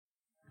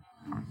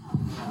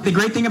The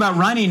great thing about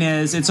running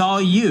is it's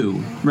all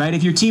you, right?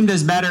 If your team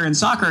does better in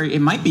soccer,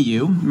 it might be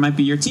you. It might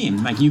be your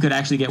team. Like, you could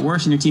actually get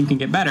worse and your team can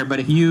get better. But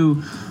if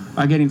you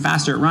are getting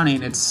faster at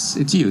running,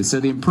 it's you. So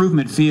the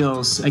improvement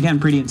feels, again,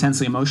 pretty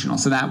intensely emotional.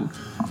 So that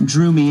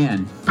drew me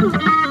in.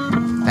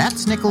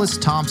 That's Nicholas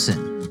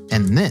Thompson,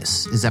 and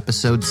this is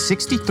episode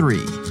 63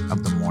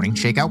 of the Morning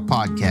Shakeout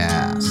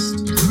Podcast.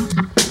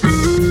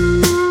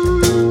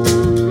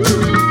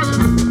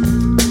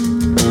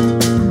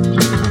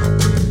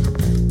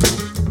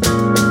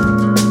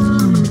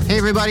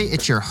 Everybody,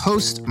 it's your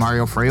host,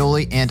 Mario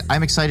Fraioli, and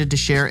I'm excited to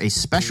share a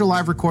special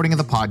live recording of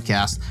the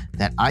podcast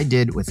that I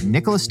did with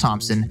Nicholas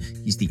Thompson.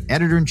 He's the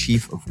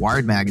editor-in-chief of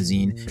Wired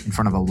Magazine, in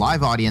front of a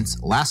live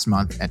audience last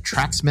month at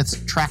Tracksmith's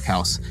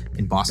Trackhouse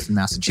in Boston,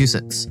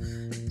 Massachusetts.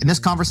 In this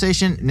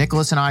conversation,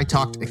 Nicholas and I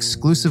talked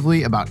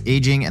exclusively about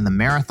aging and the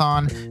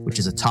marathon, which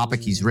is a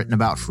topic he's written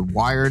about for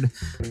Wired.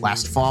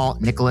 Last fall,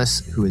 Nicholas,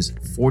 who is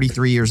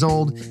 43 years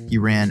old, he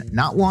ran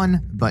not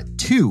one, but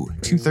two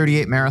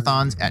 2:38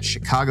 marathons at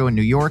Chicago and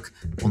New York,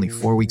 only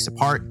 4 weeks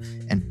apart,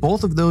 and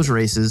both of those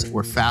races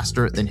were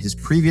faster than his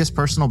previous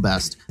personal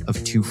best of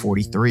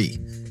 2:43.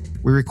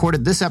 We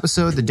recorded this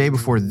episode the day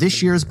before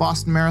this year's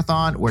Boston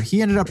Marathon, where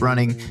he ended up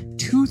running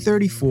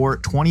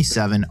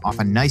 2:34.27 off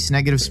a nice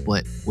negative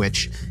split,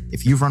 which,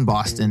 if you've run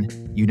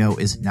Boston, you know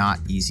is not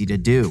easy to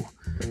do.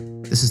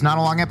 This is not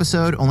a long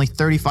episode, only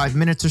 35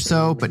 minutes or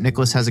so, but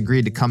Nicholas has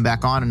agreed to come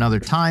back on another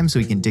time so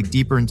he can dig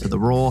deeper into the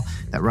role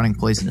that running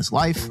plays in his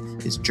life,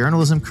 his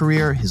journalism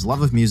career, his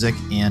love of music,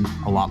 and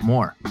a lot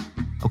more.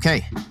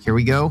 Okay, here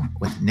we go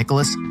with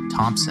Nicholas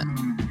Thompson.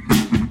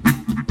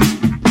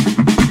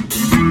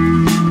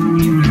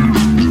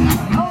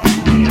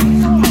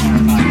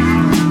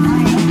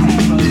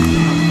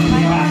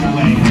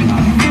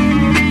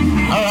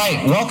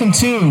 Welcome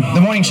to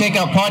the Morning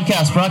Shakeout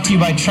Podcast, brought to you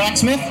by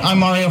Tracksmith. I'm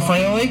Mario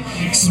Fraioli.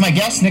 This is my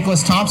guest,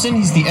 Nicholas Thompson.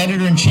 He's the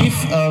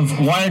editor-in-chief of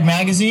Wired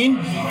Magazine,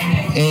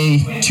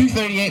 a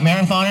 2:38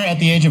 marathoner at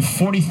the age of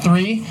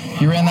 43.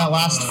 He ran that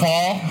last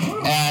fall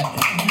at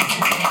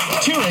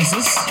two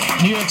races,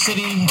 New York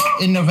City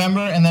in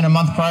November, and then a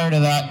month prior to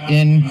that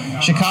in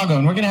Chicago.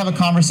 And we're going to have a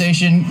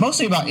conversation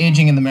mostly about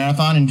aging in the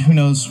marathon, and who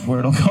knows where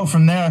it'll go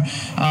from there.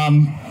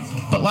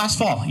 But last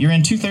fall, you're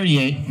in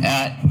 2:38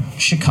 at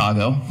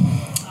Chicago.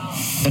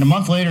 And a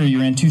month later,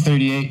 you're in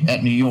 2:38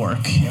 at New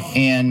York,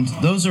 and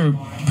those are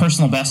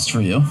personal bests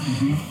for you.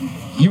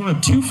 You were a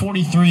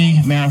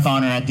 2:43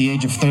 marathoner at the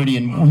age of 30,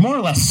 and were more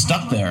or less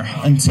stuck there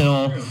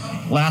until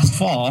last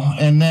fall.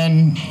 And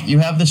then you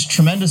have this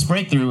tremendous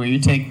breakthrough where you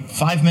take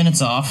 5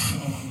 minutes off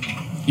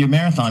your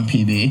marathon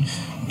PB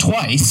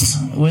twice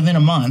within a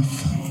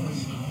month.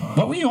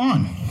 What were you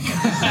on?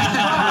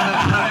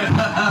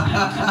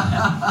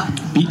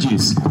 Beet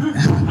juice.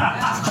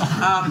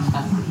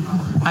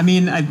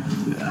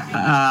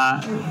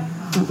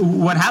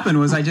 What happened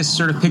was I just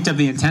sort of picked up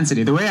the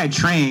intensity. The way I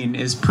train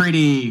is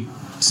pretty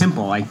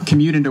simple. I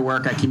commute into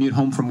work, I commute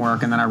home from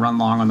work, and then I run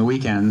long on the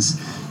weekends.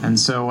 And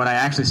so what I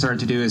actually started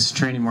to do is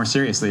training more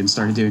seriously and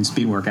started doing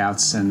speed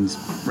workouts and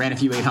ran a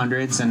few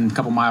 800s and a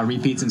couple mile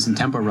repeats and some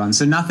tempo runs.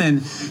 So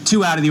nothing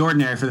too out of the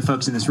ordinary for the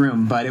folks in this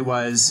room, but it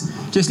was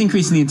just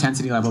increasing the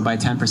intensity level by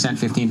 10%,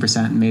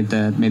 15% and made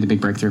the big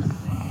breakthrough.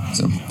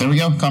 So there we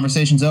go.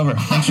 Conversation's over.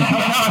 Thanks for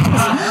coming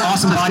on.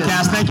 Awesome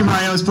podcast. Thank you,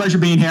 Mario. It was a pleasure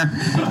being here.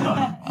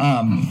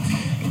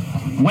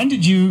 When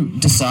did you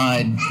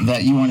decide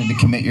that you wanted to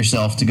commit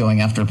yourself to going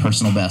after a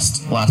personal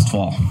best last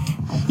fall?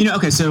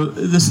 So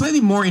the slightly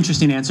more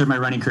interesting answer of my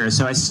running career.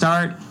 So I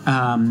start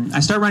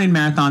running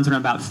marathons when I'm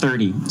about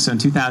 30. So in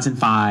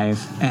 2005,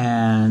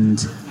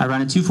 and I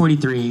run a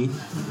 2:43.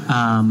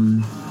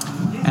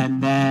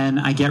 And then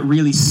I get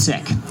really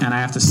sick and I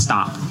have to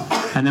stop.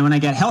 And then when I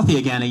get healthy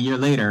again a year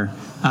later,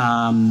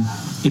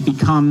 it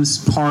becomes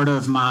part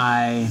of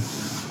my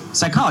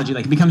psychology.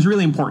 Like, it becomes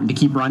really important to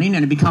keep running,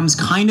 and it becomes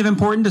kind of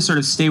important to sort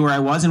of stay where I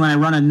was. And when I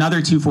run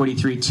another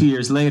 2:43 2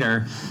 years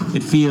later,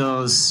 it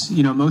feels,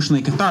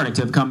 emotionally cathartic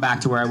to have come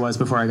back to where I was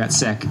before I got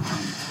sick.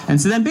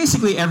 And so then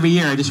basically every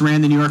year I just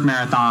ran the New York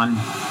Marathon,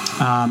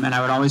 and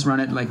I would always run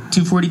it like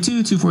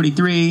 2:42,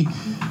 2:43.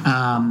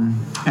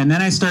 And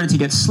then I started to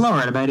get slower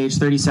at about age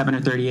 37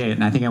 or 38.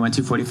 And I think I went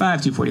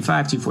 2:45,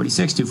 2:45,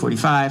 2:46,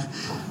 2:45.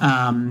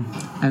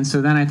 And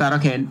so then I thought,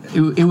 okay,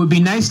 it would be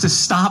nice to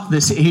stop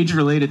this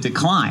age-related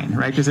decline,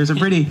 right? Because there's a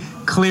pretty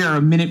clear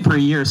a minute per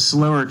year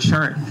slower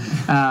chart.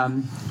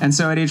 And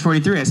so at age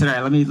 43, I said,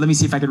 all right, let me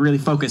see if I could really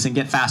focus and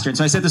get faster. And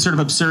so I set this sort of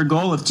absurd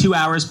goal of 2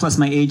 hours plus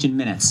my age in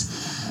minutes.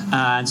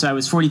 And so I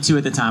was 42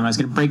 at the time. I was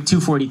going to break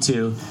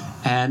 2:42.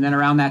 And then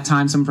around that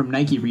time, someone from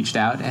Nike reached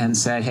out and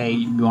said, hey,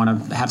 you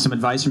want to have some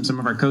advice from some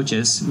of our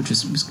coaches, which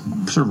was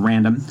sort of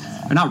random.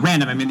 Or not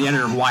random, I mean the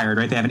editor of Wired,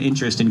 right? They have an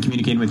interest in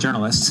communicating with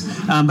journalists.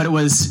 But it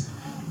was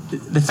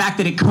the fact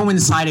that it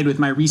coincided with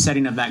my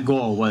resetting of that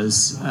goal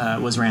was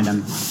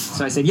random.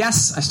 So I said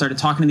yes. I started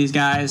talking to these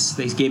guys.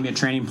 They gave me a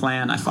training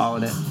plan. I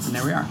followed it, and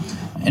there we are.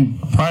 And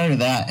prior to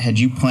that, had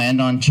you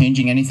planned on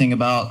changing anything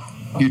about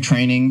your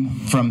training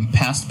from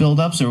past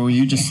build-ups, or were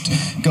you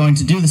just going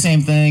to do the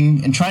same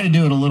thing and try to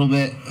do it a little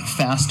bit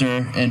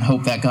faster and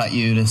hope that got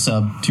you to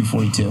sub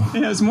 242?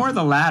 It was more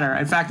the latter.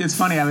 In fact, it's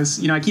funny.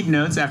 I keep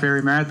notes after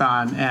every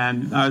marathon,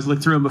 and I was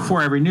looking through them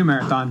before every new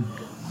marathon.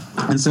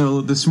 And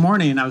so this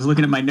morning, I was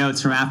looking at my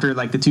notes from after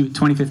like the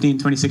 2015,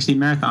 2016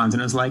 marathons, and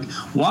it was like,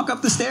 walk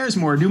up the stairs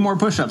more, do more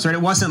push-ups, right?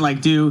 It wasn't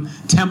like do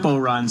tempo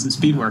runs and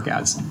speed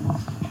workouts.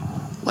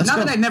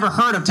 That I'd never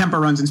heard of tempo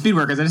runs and speed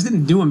workouts. I just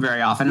didn't do them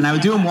very often, and I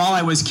would do them while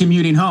I was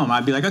commuting home.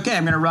 I'd be like, okay,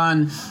 I'm going to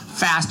run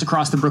fast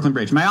across the Brooklyn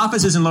Bridge. My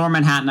office is in Lower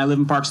Manhattan. I live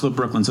in Park Slope,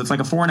 Brooklyn, so it's like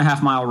a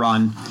 4.5-mile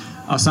run.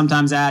 I'll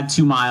sometimes add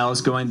 2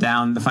 miles going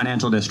down the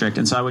financial district,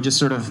 and so I would just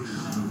sort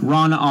of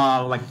run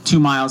like 2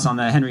 miles on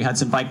the Henry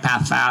Hudson bike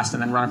path fast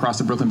and then run across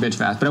the Brooklyn Bridge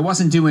fast. But I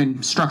wasn't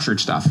doing structured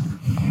stuff.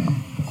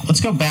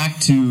 Let's go back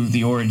to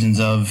the origins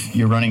of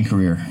your running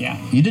career. Yeah.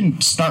 You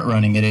didn't start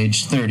running at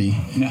age 30.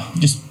 No.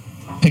 You just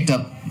picked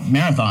up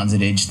marathons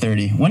at age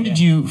 30. When did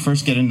you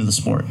first get into the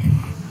sport?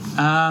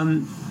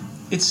 I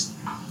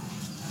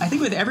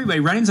think with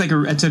everybody, running's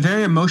it's a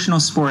very emotional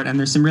sport, and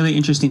there's some really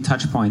interesting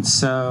touch points.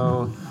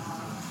 So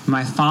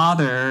my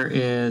father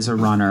is a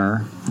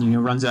runner. I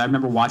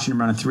remember watching him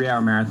run a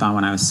 3-hour marathon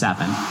when I was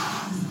 7.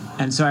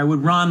 And so I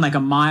would run like a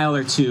mile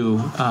or two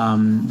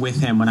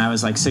with him when I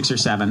was like 6 or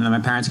 7. And then my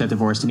parents got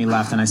divorced and he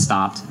left and I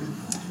stopped.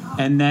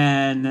 And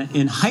then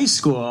in high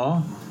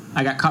school,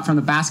 I got cut from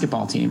the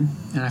basketball team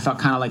and I felt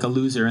kind of like a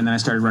loser. And then I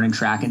started running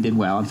track and did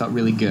well and felt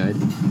really good.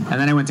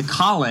 And then I went to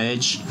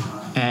college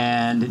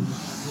and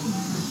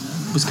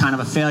was kind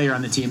of a failure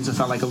on the team, so I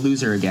felt like a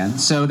loser again.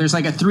 So there's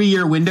like a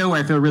 3-year window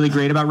where I feel really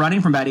great about running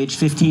from about age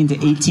 15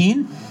 to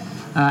 18.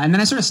 And then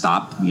I sort of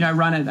stop.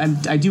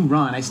 I do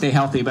run. I stay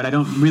healthy, but I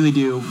don't really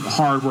do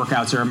hard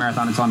workouts or a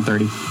marathon until I'm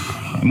 30.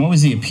 And what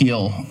was the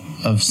appeal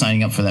of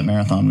signing up for that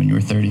marathon when you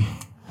were 30?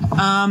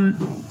 I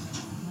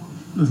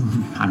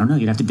don't know.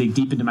 You'd have to dig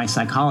deep into my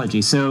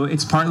psychology. So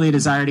it's partly a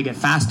desire to get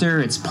faster.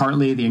 It's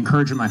partly the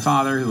encouragement of my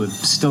father, who was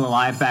still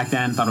alive back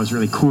then, thought it was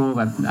really cool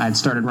that I'd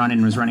started running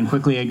and was running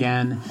quickly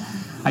again.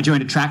 I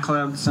joined a track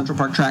club, Central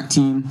Park Track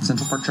Team,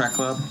 Central Park Track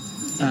Club.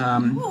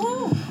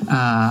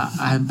 I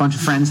had a bunch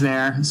of friends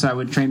there, so I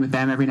would train with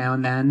them every now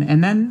and then.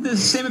 And then the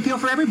same appeal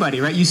for everybody,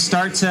 right? You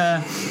start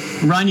to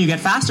run, you get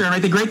faster,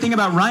 right? The great thing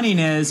about running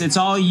is it's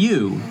all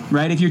you,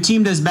 right? If your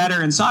team does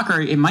better in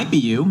soccer, it might be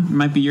you, it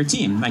might be your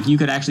team. Like you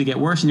could actually get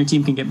worse and your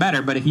team can get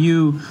better, but if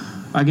you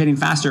are getting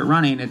faster at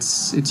running,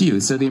 it's you.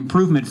 So the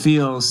improvement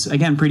feels,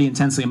 again, pretty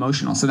intensely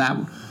emotional. So that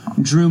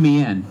drew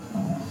me in.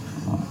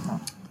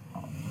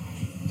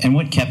 And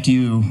what kept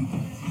you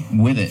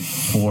with it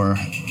for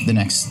the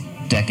next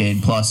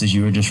decade plus as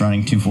you were just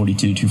running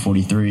 242,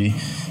 243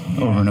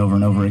 over and over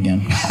and over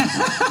again?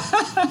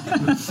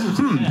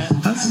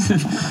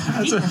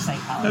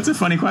 That's a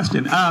funny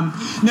question. So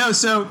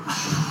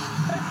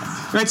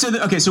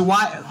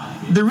why?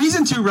 The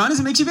reason to run is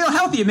it makes you feel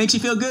healthy. It makes you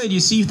feel good. You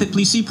see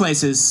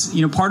places.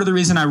 Part of the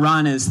reason I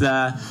run is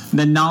the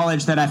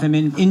knowledge that if I'm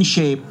in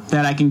shape,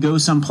 that I can go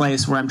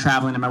someplace where I'm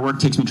traveling, and my work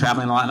takes me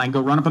traveling a lot, and I can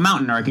go run up a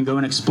mountain, or I can go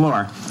and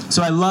explore.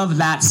 So I love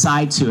that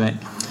side to it.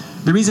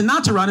 The reason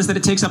not to run is that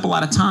it takes up a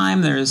lot of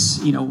time. There's,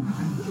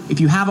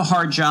 if you have a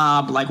hard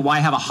job, like why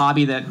have a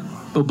hobby that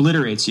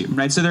obliterates you,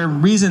 right? So there are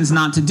reasons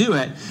not to do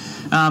it.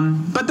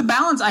 But the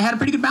balance, I had a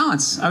pretty good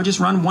balance. I would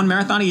just run 1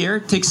 marathon a year,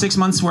 take 6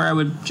 months where I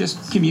would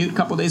just commute a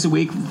couple days a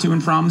week to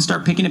and from,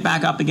 start picking it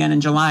back up again in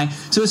July.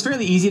 So it's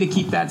fairly easy to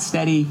keep that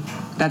steady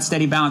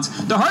balance.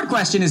 The hard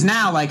question is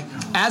now, like,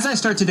 as I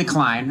start to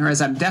decline, or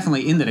as I'm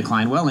definitely in the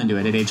decline, well into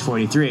it at age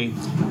 43,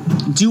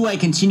 do I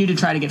continue to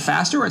try to get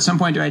faster, or at some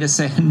point do I just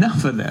say,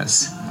 enough of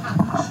this?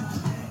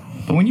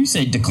 But when you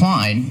say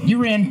decline,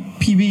 you ran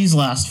PBs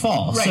last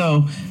fall. Right.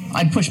 So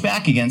I'd push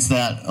back against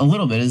that a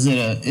little bit. Is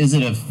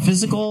it a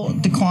physical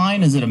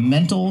decline? Is it a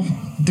mental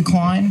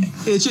decline?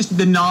 It's just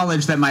the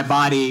knowledge that my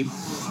body,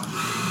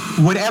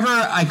 whatever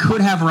I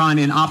could have run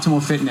in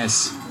optimal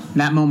fitness,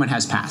 that moment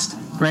has passed.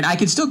 Right? I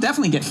could still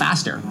definitely get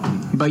faster,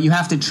 but you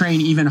have to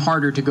train even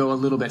harder to go a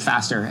little bit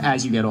faster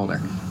as you get older.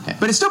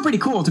 But it's still pretty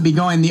cool to be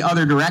going the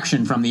other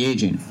direction from the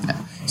aging.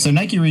 So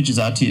Nike reaches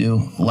out to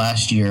you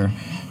last year.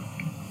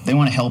 They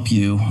want to help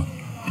you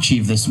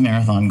achieve this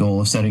marathon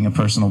goal of setting a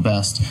personal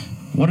best.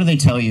 What do they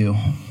tell you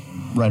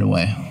right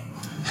away?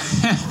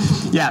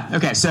 Yeah.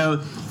 Okay.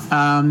 So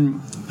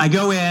I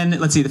go in.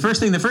 Let's see. The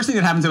first thing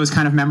that happens that was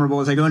kind of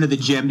memorable is I go into the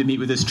gym to meet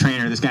with this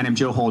trainer, this guy named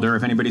Joe Holder.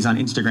 If anybody's on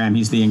Instagram,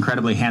 he's the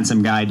incredibly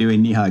handsome guy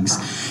doing knee hugs,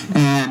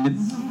 and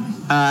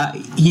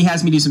he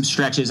has me do some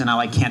stretches, and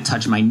I can't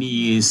touch my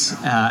knees,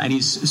 and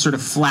he's sort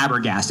of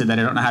flabbergasted that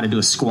I don't know how to do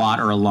a squat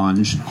or a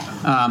lunge.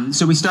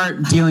 So we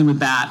start dealing with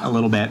that a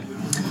little bit.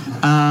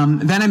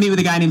 Then I meet with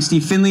a guy named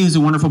Steve Finley, who's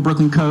a wonderful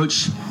Brooklyn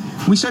coach.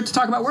 we start to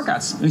talk about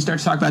workouts. We start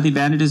to talk about the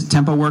advantages of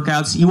tempo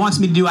workouts. He wants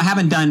me to do. I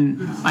haven't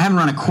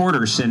run a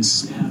quarter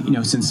since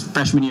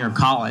freshman year of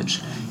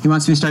college. He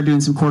wants me to start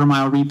doing some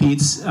quarter-mile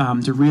repeats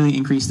to really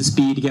increase the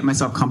speed, to get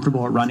myself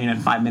comfortable at running at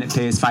 5-minute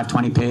pace,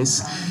 5:20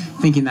 pace,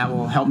 thinking that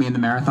will help me in the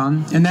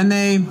marathon. And then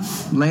they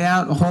lay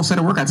out a whole set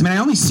of workouts. I mean, I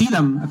only see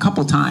them a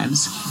couple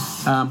times,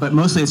 but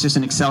mostly it's just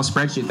an Excel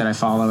spreadsheet that I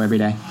follow every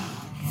day.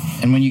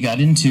 And when you got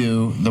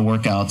into the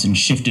workouts and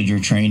shifted your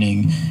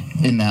training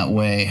in that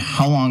way,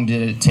 how long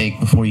did it take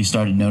before you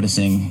started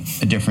noticing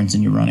a difference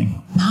in your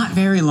running? Not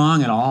very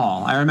long at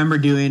all. I remember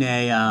doing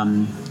a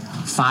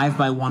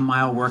 5x1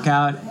 mile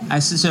workout.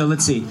 So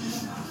let's see.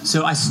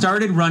 So I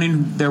started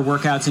running their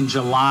workouts in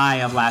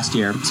July of last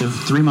year, so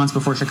 3 months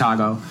before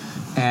Chicago.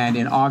 And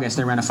in August,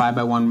 I ran a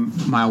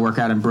 5x1 mile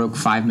workout and broke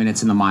 5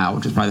 minutes in the mile,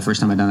 which is probably the first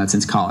time I've done that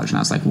since college. And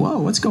I was like, whoa,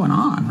 what's going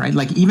on, right?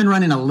 Like, even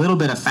running a little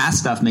bit of fast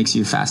stuff makes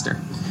you faster.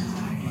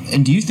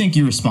 And do you think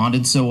you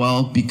responded so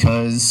well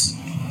because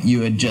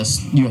you had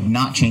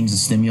not changed the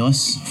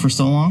stimulus for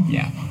so long?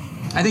 Yeah,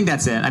 I think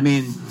that's it. I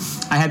mean,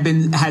 I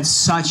had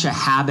such a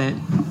habit.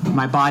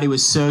 My body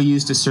was so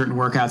used to certain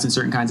workouts and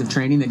certain kinds of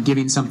training that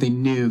giving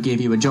something new gave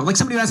you a jolt. Like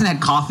somebody who hasn't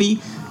had coffee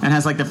and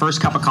has like the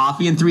first cup of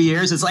coffee in 3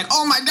 years, it's like,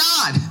 oh my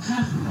God.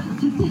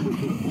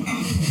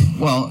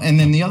 Well, and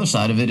then the other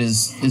side of it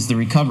is the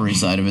recovery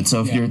side of it.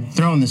 So if you're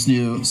throwing this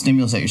new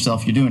stimulus at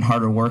yourself, you're doing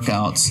harder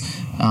workouts,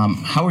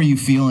 how are you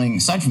feeling,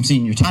 aside from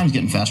seeing your times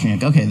getting faster,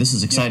 and you're like, okay, this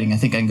is exciting, I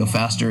think I can go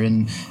faster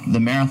in the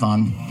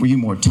marathon. Were you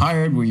more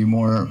tired? Were you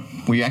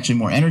actually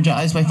more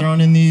energized by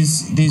throwing in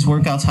these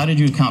workouts? How did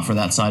you account for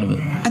that side of it?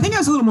 I think I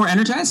was a little more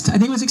energized. I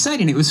think it was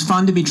exciting. It was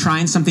fun to be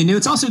trying something new.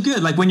 It's also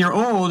good. Like when you're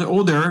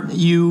older,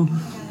 you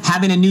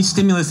having a new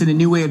stimulus and a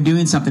new way of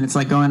doing something. It's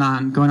like going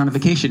on a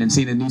vacation and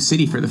seeing a new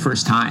city for the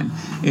first time.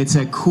 It's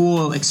a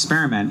cool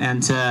experiment.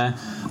 And to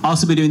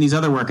also be doing these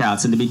other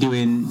workouts and to be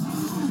doing,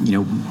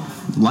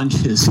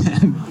 lunges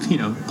and,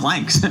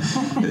 planks,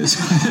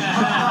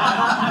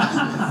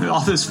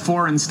 all this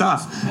foreign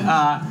stuff.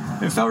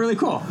 It felt really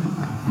cool.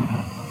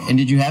 And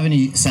did you have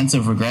any sense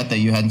of regret that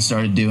you hadn't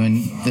started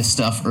doing this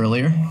stuff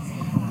earlier?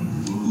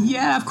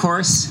 Yeah, of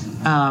course.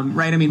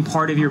 Right? I mean,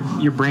 part of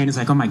your brain is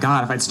like, oh my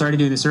God, if I'd started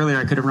doing this earlier,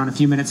 I could have run a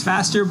few minutes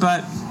faster,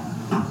 but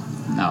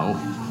no.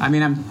 I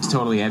mean, I'm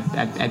totally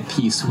at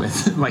peace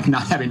with like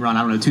not having run,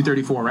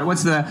 2:34,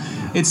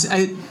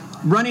 right?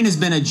 Running has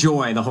been a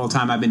joy the whole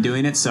time I've been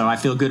doing it, so I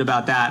feel good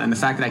about that. And the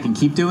fact that I can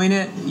keep doing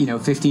it,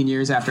 15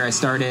 years after I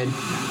started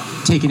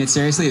taking it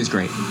seriously is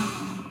great.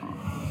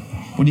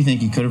 What do you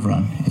think you could have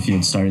run if you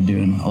had started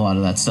doing a lot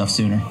of that stuff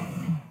sooner?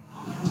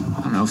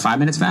 I don't know, 5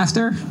 minutes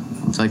faster?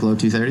 It's like low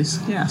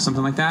 230s? Yeah,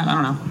 something like that. I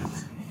don't know.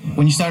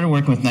 When you started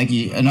working with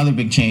Nike, another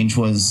big change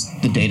was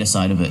the data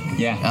side of it.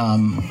 Yeah.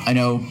 I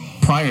know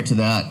prior to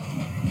that,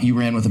 you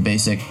ran with a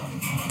basic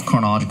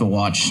chronological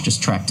watch,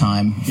 just track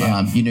time.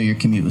 Yeah. You knew your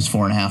commute was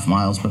 4.5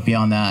 miles, but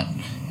beyond that,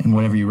 and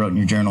whatever you wrote in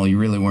your journal, you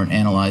really weren't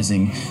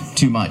analyzing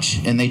too much.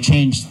 And they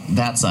changed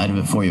that side of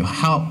it for you.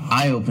 How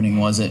eye-opening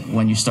was it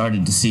when you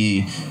started to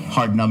see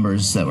hard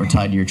numbers that were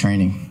tied to your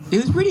training? It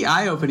was pretty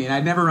eye-opening.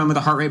 I'd never run with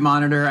a heart rate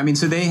monitor. I mean,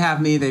 so they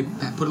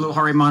put a little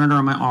heart rate monitor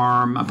on my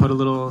arm. I put a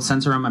little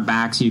sensor on my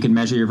back so you can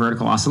measure your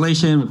vertical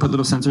oscillation. We put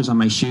little sensors on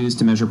my shoes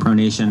to measure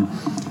pronation.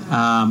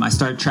 I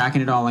started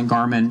tracking it all in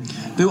Garmin.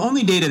 The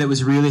only data that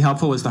was really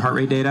helpful was the heart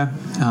rate data,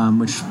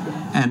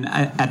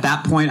 at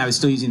that point, I was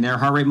still using their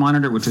heart rate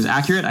monitor, which was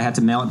accurate. I had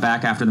to mail it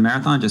back after the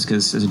marathon just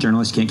because as a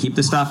journalist, you can't keep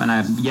this stuff, and I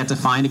have yet to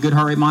find a good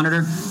heart rate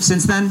monitor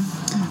since then.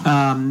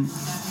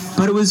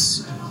 But it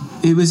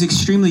was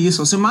extremely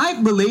useful. So my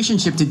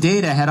relationship to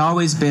data had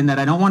always been that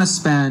I don't want to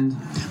spend...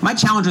 My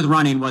challenge with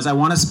running was I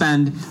want to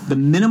spend the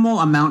minimal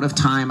amount of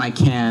time I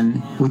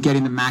can with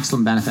getting the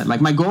maximum benefit. Like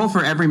my goal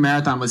for every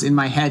marathon was in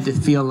my head to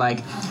feel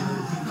like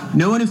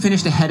no one who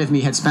finished ahead of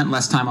me had spent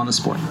less time on the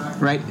sport,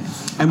 right?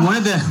 And one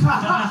of the...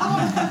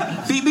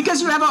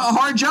 because you have a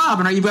hard job,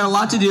 and you've got a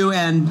lot to do,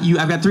 and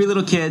I've got 3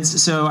 little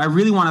kids, so I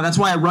really want to... That's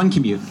why I run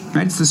commute,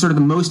 right? It's the sort of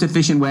the most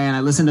efficient way, and I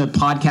listen to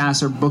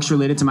podcasts or books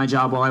related to my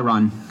job while I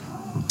run.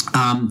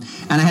 And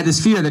I had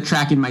this fear that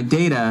tracking my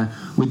data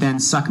would then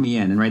suck me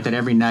in, and right, that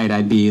every night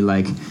I'd be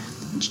like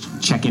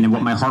checking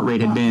what my heart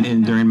rate had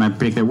been during my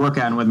particular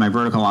workout and whether my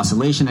vertical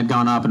oscillation had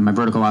gone up, and my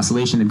vertical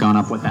oscillation had gone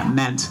up, what that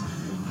meant.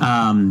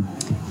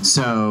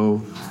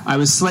 So I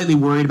was slightly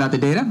worried about the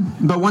data,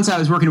 but once I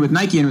was working with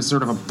Nike and it was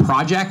sort of a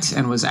project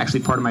and was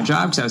actually part of my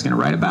job because I was going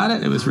to write about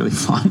it, it was really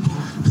fun.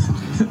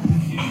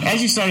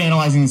 As you start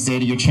analyzing this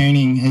data, your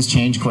training has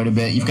changed quite a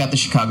bit. You've got the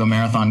Chicago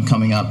Marathon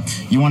coming up.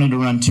 You wanted to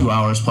run 2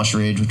 hours plus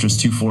your age, which was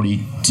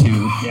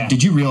 2:42. Yeah.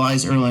 Did you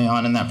realize early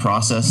on in that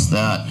process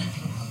that,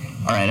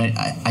 all right,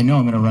 I know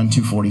I'm going to run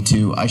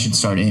 2:42. I should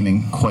start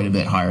aiming quite a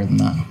bit higher than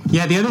that?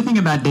 Yeah, the other thing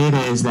about data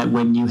is that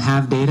when you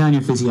have data on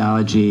your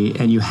physiology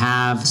and you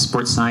have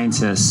sports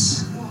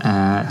scientists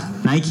at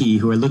Nike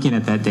who are looking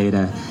at that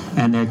data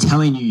and they're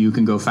telling you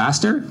can go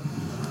faster,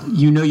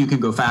 you can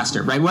go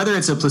faster, right? Whether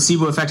it's a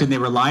placebo effect and they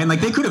were lying,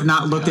 like they could have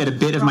not looked at a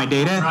bit of my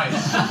data. Right.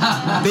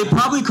 They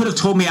probably could have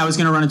told me I was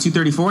going to run a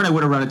 2:34 and I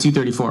would have run a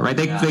 2:34, right?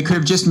 They could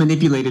have just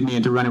manipulated me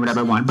into running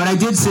whatever I want. But I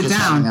did sit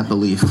down. That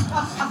belief.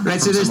 Right,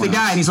 so there's the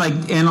guy, and he's like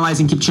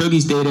analyzing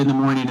Kipchoge's data in the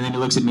morning, and then he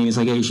looks at me and he's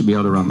like, hey, you should be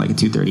able to run like a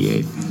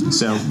 2:38.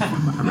 So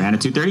I ran a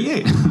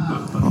 2:38.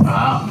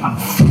 Wow.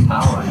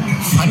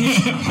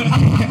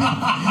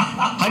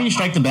 How do you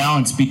strike the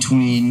balance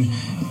between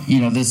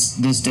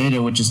this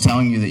data, which is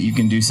telling you that you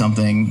can do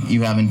something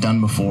you haven't done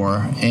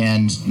before,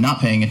 and not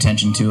paying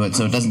attention to it,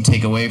 so it doesn't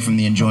take away from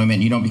the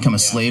enjoyment? You don't become a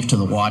slave to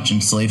the watch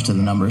and slave to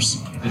the numbers.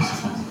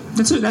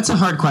 That's a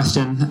hard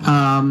question.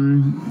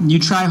 You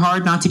try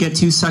hard not to get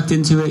too sucked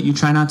into it. You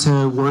try not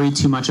to worry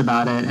too much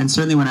about it. And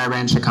certainly when I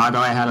ran Chicago,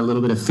 I had a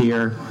little bit of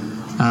fear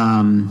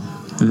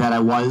that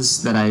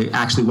I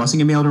actually wasn't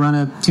going to be able to run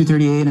a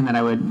 2:38, and that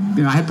I would,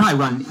 I had probably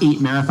run 8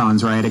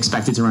 marathons where I had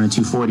expected to run a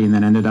 2:40 and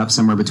then ended up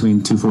somewhere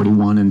between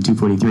 2:41 and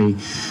 2:43.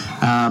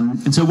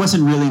 And so it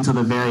wasn't really until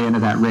the very end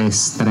of that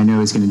race that I knew I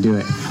was going to do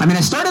it. I mean,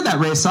 I started that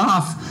race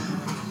off,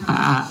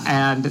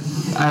 and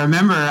I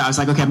remember I was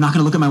like, okay, I'm not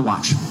going to look at my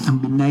watch. I'm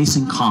going to be nice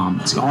and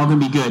calm. It's all going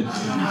to be good.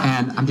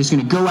 And I'm just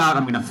going to go out.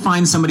 I'm going to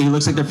find somebody who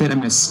looks like they're fit. I'm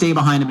going to stay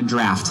behind them and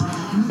draft.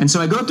 And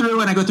so I go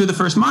through the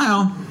first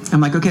mile. I'm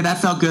like, okay, that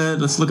felt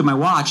good. Let's look at my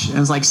watch. And it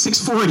was like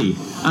 6:40.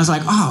 I was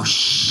like, oh,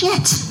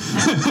 shit.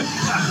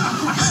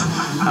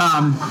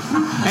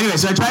 Anyway,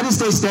 so I tried to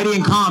stay steady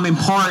and calm, in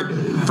part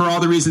for all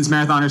the reasons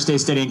marathoners stay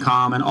steady and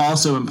calm, and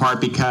also in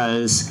part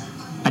because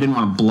I didn't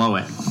want to blow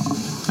it.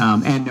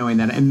 And knowing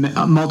that in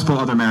multiple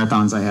other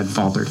marathons I had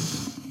faltered.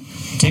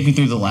 Take me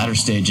through the latter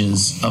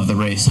stages of the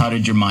race. How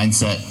did your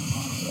mindset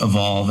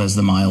evolve as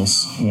the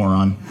miles wore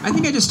on? I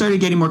think I just started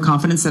getting more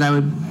confidence that I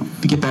would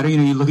get better.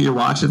 You look at your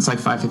watch, it's like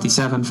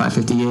 5:57,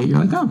 5:58. You're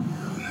like, oh,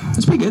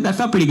 that's pretty good. That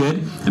felt pretty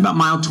good. About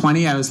mile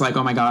 20, I was like,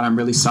 oh my God, I'm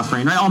really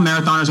suffering. Right? All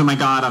marathoners, oh my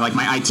God,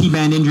 my IT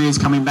band injury is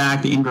coming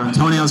back, the ingrown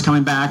toenail is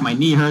coming back, my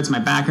knee hurts, my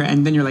back hurts,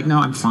 and then you're like, no,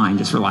 I'm fine,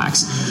 just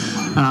relax.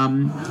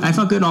 I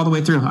felt good all the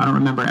way through. I don't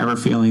remember ever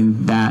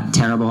feeling that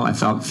terrible. I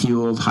felt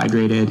fueled,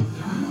 hydrated.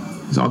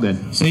 It was all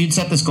good. So you'd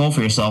set this goal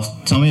for yourself.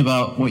 Tell me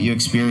about what you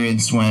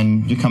experienced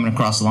when you're coming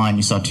across the line.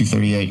 You saw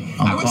 2:38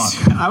 on the clock.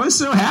 I was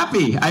so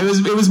happy.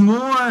 It was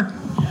more...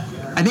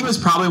 I think it was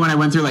probably when I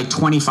went through like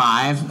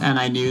 25 and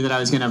I knew that I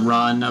was going to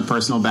run a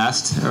personal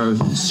best or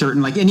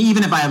certain, and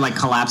even if I had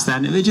collapsed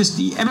then,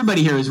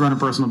 everybody here has run a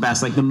personal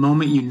best. Like the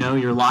moment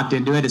you're locked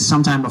into it is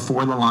sometime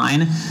before the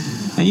line,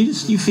 and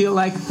you feel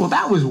like, well,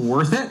 that was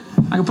worth it.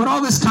 I could put all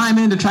this time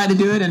in to try to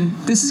do it, and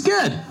this is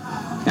good.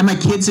 And my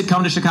kids had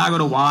come to Chicago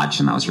to watch,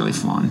 and that was really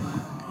fun.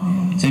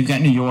 So you've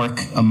got New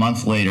York a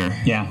month later.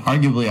 Yeah.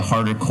 Arguably a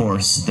harder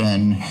course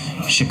than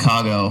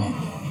Chicago.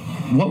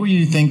 What were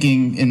you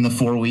thinking in the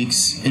 4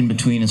 weeks in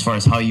between as far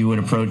as how you would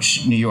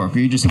approach New York? Were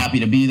you just happy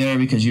to be there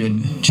because you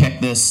had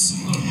checked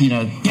this,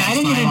 time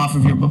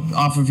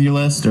off of your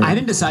list? Or? I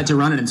didn't decide to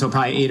run it until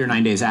probably 8 or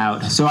 9 days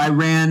out. So I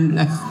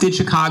did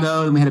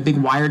Chicago, and we had a big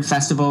Wired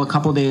festival a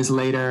couple days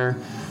later,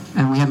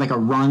 and we had a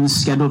run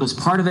scheduled as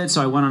part of it.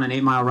 So I went on an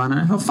 8-mile run,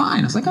 and I felt fine.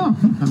 I was like, oh,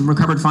 I'm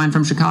recovered fine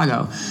from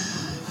Chicago.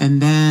 And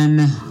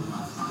then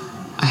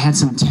I had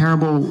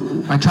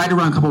I tried to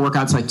run a couple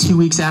workouts 2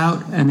 weeks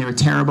out, and they were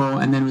terrible.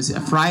 And then it was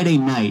a Friday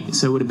night,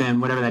 so it would have been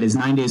whatever that is,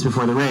 9 days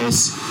before the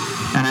race.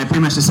 And I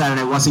pretty much decided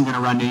I wasn't going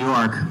to run New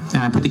York.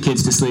 And I put the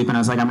kids to sleep, and I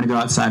was like, I'm going to go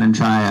outside and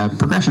try a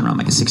progression run,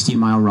 like a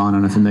 16-mile run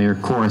on a familiar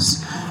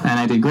course. And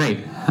I did great.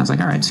 I was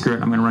like, all right, screw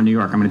it. I'm going to run New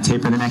York. I'm going to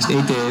taper the next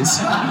 8 days.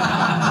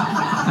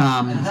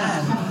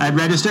 I'd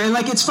register.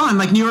 It's fun.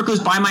 New York goes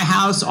by my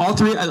house.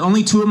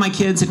 Only 2 of my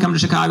kids had come to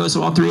Chicago,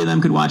 so all 3 of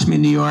them could watch me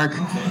in New York.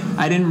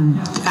 I didn't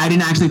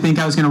actually think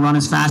I was going to run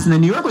as fast. And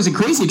then New York was a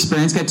crazy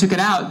experience. I took it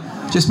out,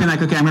 just being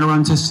like, okay, I'm going to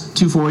run to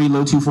 240,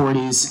 low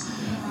 240s.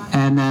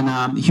 And then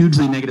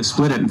hugely negative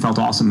split it and felt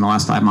awesome in the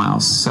last 5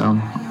 miles. So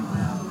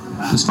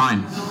it was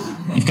fine.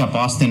 You've got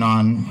Boston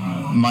on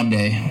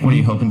Monday. What are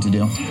you hoping to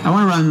do? I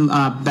want to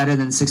run better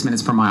than 6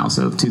 minutes per mile,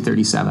 so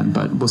 2:37,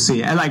 but we'll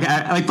see.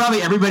 I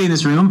probably everybody in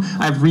this room,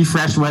 I've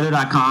refreshed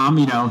weather.com,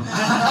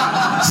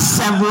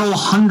 several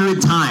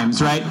hundred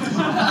times, right?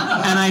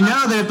 And I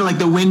know that if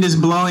the wind is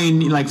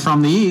blowing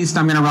from the east,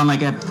 I'm going to run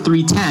at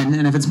 3:10,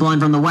 and if it's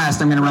blowing from the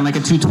west, I'm going to run at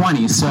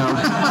 2:20. So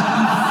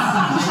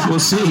we'll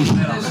see.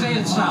 Say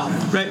it's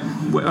south. Right.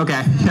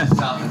 Okay.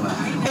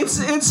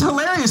 It's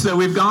hilarious though.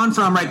 We've gone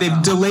from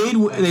they've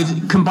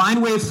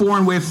combined wave 4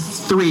 and wave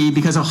 3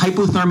 because of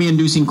hypothermia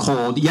inducing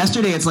cold.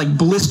 Yesterday it's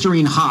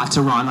blistering hot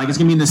to run. It's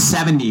gonna be in the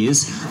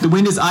 70s. The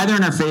wind is either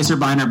in our face or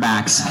behind our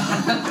backs.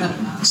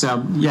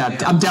 So yeah,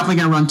 I'm definitely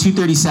gonna run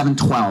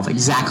 2:37.12.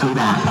 Exactly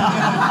that.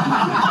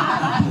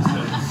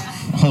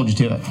 Hold you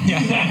to it.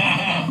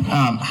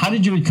 How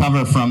did you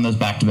recover from those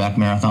back-to-back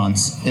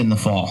marathons in the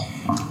fall?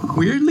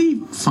 Weirdly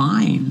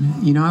fine.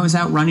 I was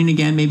out running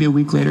again maybe a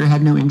week later,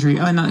 had no injury.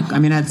 I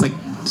had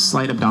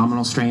slight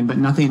abdominal strain, but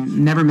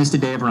nothing, never missed a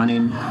day of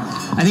running.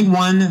 I think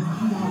one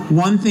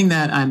one thing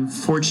that I'm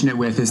fortunate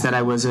with is that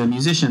I was a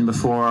musician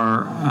before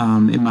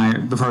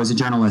I was a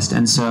journalist,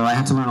 and so I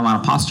had to learn a lot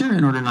of posture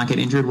in order to not get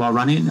injured while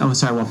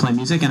while playing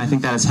music, and I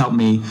think that has helped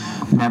me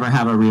never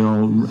have a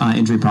real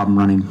injury problem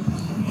running.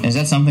 Is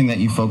that something that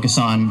you focus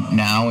on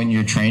now in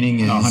your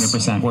training? Is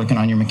 100%. Working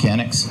on your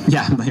mechanics?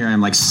 Yeah, here I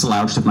am like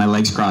slouched with my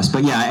legs crossed.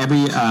 But yeah,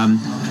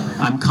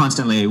 I'm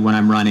constantly, when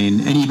I'm running,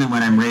 and even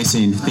when I'm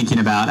racing, thinking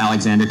about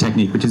Alexander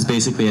technique, which is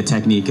basically a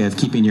technique of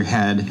keeping your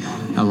head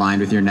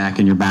aligned with your neck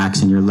and your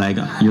backs and your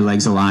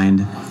legs aligned.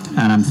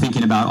 And I'm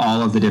thinking about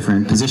all of the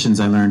different positions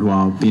I learned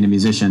while being a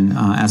musician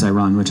as I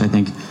run, which I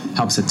think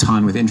helps a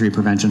ton with injury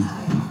prevention.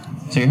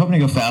 So you're hoping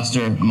to go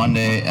faster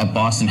Monday at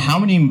Boston. How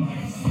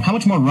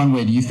much more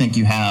runway do you think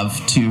you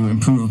have to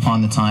improve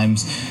upon the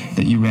times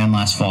that you ran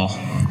last fall?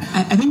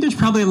 I think there's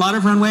probably a lot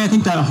of runway. I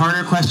think the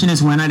harder question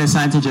is when I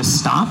decide to just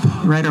stop,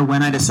 right? Or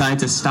when I decide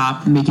to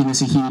stop making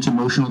this a huge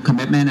emotional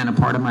commitment and a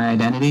part of my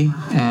identity.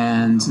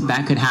 And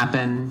that could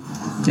happen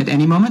at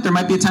any moment. There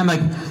might be a time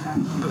like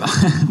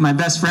my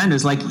best friend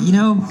is like,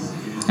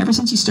 ever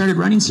since you started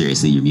running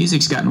seriously, your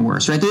music's gotten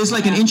worse, right? There's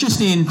like an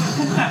interesting,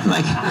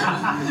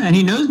 and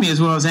he knows me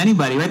as well as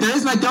anybody, right?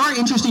 There are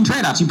interesting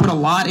trade-offs. You put a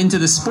lot into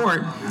the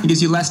sport, it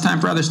gives you less time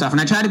for other stuff.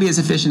 And I try to be as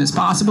efficient as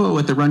possible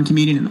with the run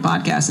commuting and the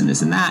podcast and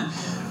this and that.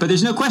 But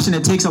there's no question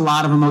it takes a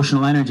lot of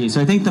emotional energy.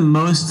 So I think the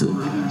most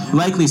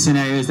likely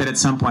scenario is that at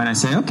some point I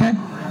say, okay,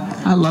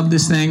 I love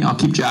this thing, I'll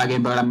keep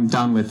jogging, but I'm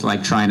done with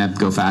trying to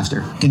go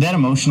faster. Did that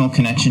emotional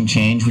connection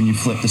change when you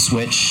flipped the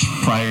switch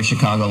prior to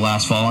Chicago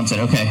last fall and said,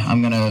 okay,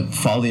 I'm going to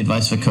follow the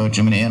advice of a coach,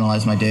 I'm going to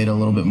analyze my data a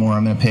little bit more,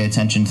 I'm going to pay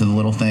attention to the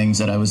little things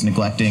that I was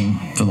neglecting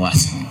for the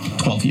last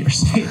 12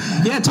 years?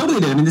 Yeah, totally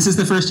did. I mean, this is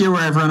the first year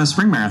where I've run a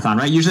spring marathon,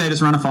 right? Usually I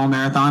just run a fall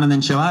marathon and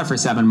then chill out for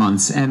 7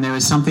 months. And there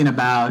was something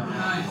about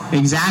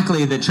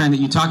exactly the trend that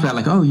you talked about,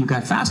 you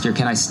got faster.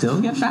 Can I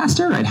still get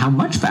faster, right? How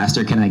much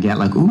faster can I get?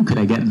 Could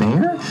I get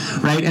there,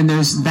 right? And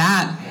there's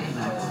that,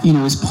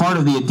 is part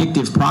of the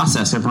addictive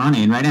process of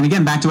running, right? And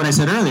again, back to what I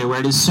said earlier, where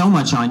it is so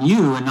much on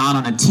you and not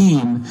on a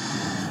team,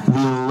 the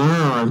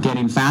allure of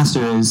getting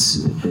faster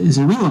is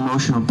a real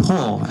emotional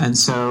pull. And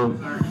so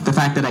the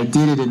fact that I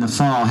did it in the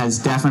fall has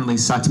definitely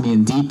sucked me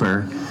in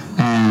deeper.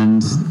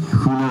 And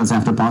who knows,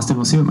 after Boston,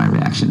 we'll see what my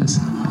reaction is.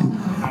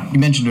 You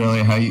mentioned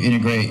earlier how you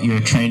integrate your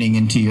training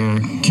into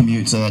your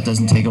commute so that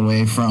doesn't take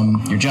away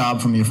from your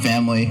job, from your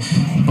family.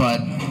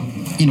 But,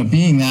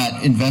 being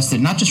that invested,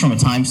 not just from a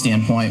time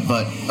standpoint,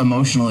 but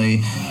emotionally,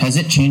 has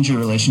it changed your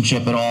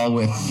relationship at all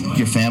with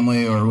your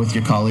family or with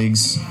your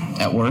colleagues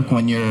at work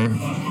when you're,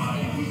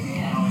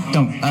 I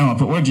don't want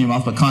to put words in your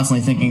mouth, but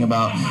constantly thinking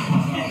about,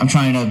 I'm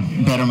trying to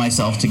better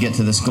myself to get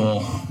to this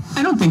goal?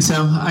 I don't think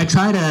so. I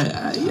try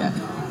to...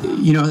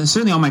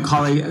 certainly all my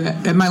colleagues,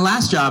 at my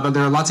last job,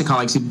 there are lots of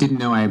colleagues who didn't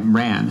know I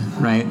ran,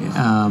 right?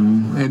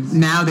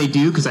 Now they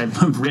do because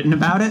I've written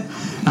about it,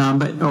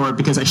 or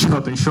because I show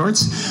up in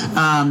shorts.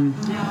 I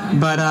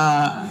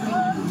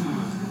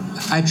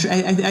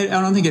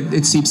don't think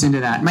it seeps into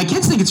that. My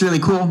kids think it's really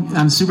cool.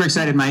 I'm super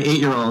excited. My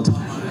 8-year-old,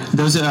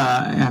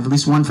 I have at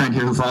least one friend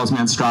here who follows me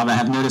on Strava. I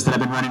have noticed that I've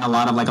been running a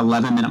lot of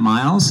 11-minute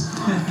miles.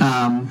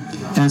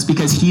 And it's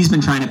because he's been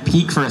trying to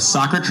peak for a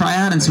soccer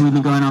tryout, and so we've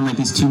been going on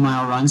these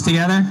 2-mile runs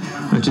together,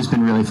 which has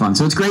been really fun.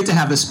 So it's great to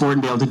have the sport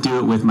and be able to do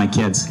it with my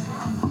kids.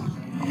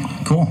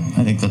 Cool.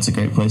 I think that's a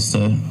great place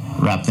to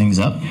wrap things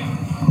up.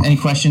 Any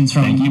questions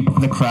from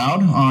the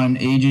crowd on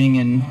aging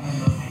and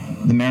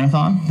the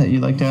marathon that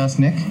you'd like to ask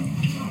Nick?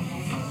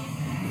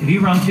 If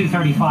you run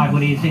 2:35, what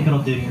do you think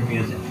it'll do to your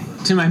music?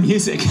 To my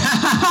music?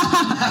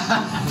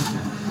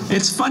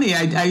 It's funny.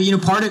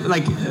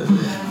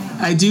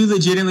 I do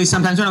legitimately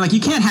sometimes run.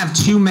 You can't have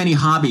too many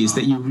hobbies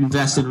that you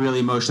invested really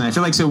emotionally.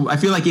 I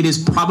feel like it is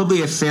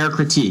probably a fair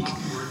critique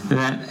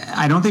that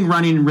I don't think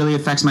running really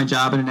affects my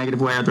job in a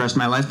negative way or the rest of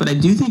my life, but I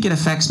do think it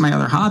affects my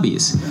other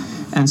hobbies.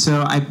 And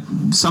so I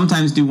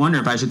sometimes do wonder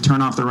if I should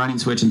turn off the running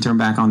switch and turn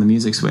back on the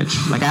music switch.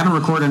 I haven't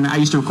recorded, I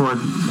used to record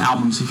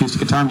albums,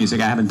 acoustic guitar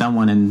music. I haven't done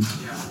one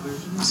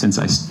since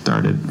I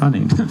started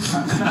running.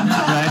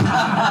 Right?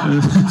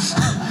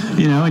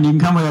 And you can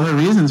come with other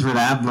reasons for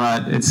that,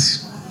 but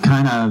it's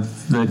kind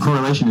of, the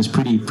correlation is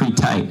pretty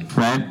tight,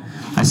 right?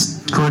 I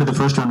recorded the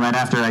first one right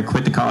after I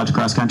quit the college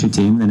cross country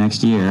team the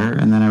next year,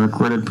 and then I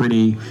recorded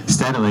pretty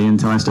steadily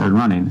until I started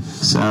running.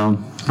 So,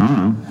 I don't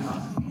know.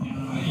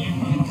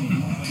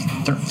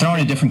 Throw in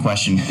a different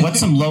question. What's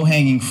some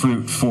low-hanging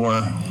fruit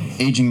for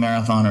aging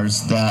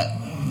marathoners that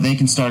they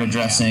can start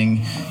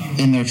addressing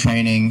in their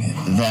training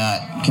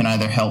that can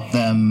either help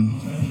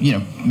them,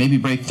 maybe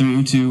break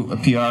through to a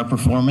PR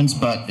performance,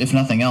 but if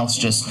nothing else,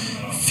 just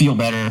feel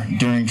better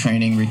during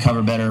training,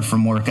 recover better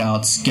from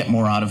workouts, get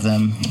more out of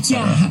them,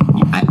 etc.? Yeah.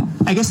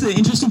 I guess the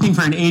interesting thing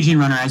for an aging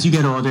runner, as you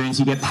get older, as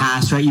you get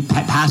past, right, you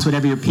pass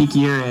whatever your peak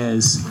year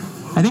is,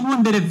 I think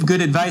one bit of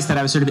good advice that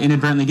I was sort of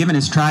inadvertently given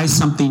is try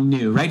something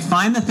new, right?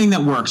 Find the thing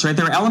that works, right?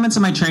 There are elements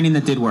of my training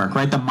that did work,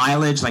 right? The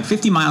mileage,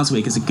 50 miles a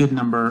week is a good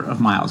number of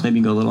miles. Maybe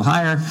you can go a little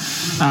higher.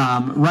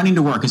 Running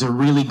to work is a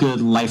really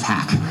good life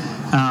hack.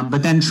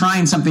 But then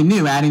trying something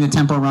new, adding the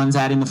tempo runs,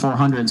 adding the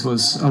 400s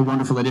was a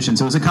wonderful addition.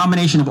 So it was a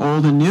combination of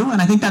old and new,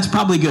 and I think that's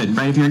probably good,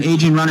 right? If you're an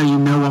aging runner, you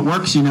know what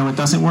works, you know what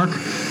doesn't work,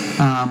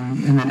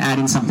 and then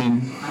adding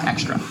something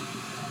extra.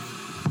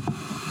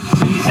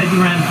 So you said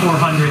you ran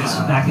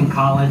 400s back in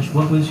college.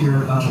 What was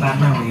your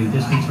background? Were you a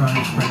distance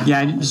runner, sprinter? Yeah,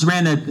 I just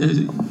ran the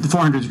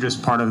 400s were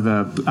just part of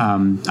the,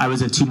 I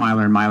was a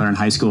 2-miler and miler in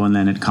high school, and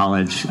then at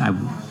college,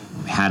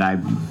 had I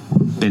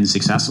been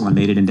successful and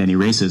made it into any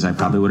races, I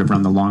probably would have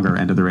run the longer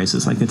end of the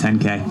races, like the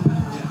 10K.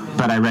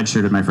 But I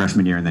redshirted my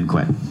freshman year and then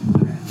quit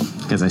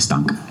because I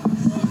stunk.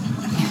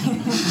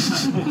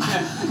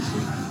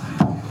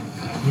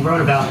 You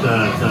wrote about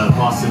the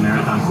Boston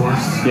Marathon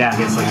course, yeah. I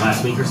guess like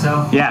last week or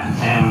so. Yeah.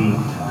 And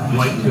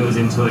White goes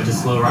into it,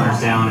 just slow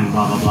runners down and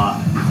blah, blah, blah.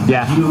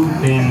 Yeah. Have you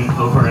been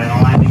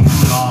overanalyzing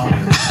this at all?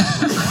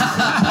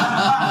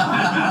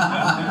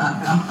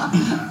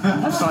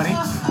 That's funny.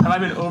 Have I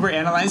been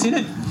overanalyzing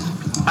it?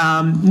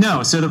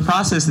 No. So the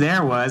process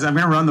there was, I'm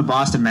going to run the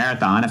Boston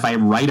Marathon. If I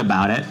write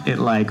about it, it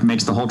like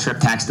makes the whole trip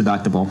tax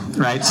deductible,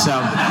 right? So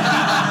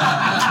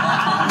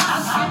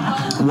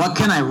what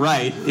can I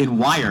write in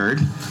Wired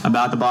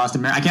about the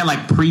Boston Marathon? I can't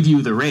like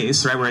preview the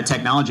race, right? We're a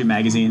technology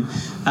magazine.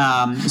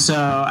 So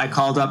I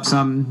called up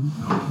some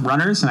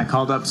runners and I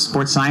called up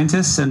sports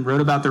scientists and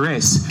wrote about the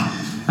race.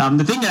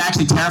 The thing that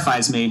actually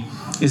terrifies me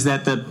is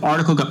that the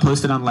article got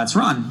posted on Let's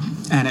Run,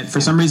 and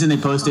for some reason they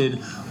posted,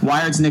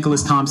 Wired's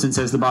Nicholas Thompson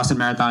says the Boston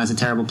Marathon is a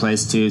terrible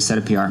place to set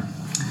a PR.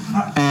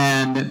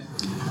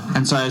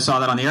 And so I saw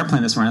that on the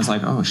airplane this morning. I was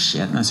like, oh,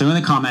 shit. And so in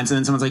the comments, and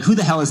then someone's like, who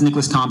the hell is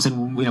Nicholas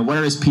Thompson? You know, what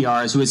are his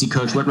PRs? Who is he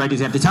coach? What right does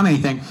he have to tell me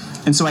anything?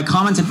 And so I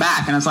commented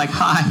back, and I was like,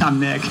 hi, I'm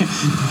Nick. And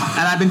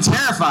I've been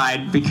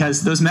terrified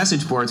because those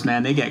message boards,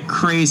 man, they get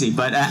crazy.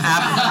 But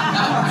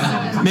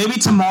maybe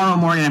tomorrow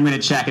morning I'm going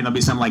to check, and there'll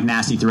be some like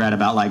nasty thread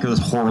about like this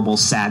horrible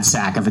sad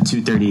sack of a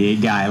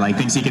 238 guy, like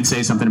thinks he can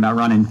say something about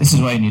running. This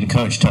is why you need a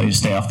coach to tell you to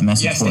stay off the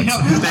message boards. Stay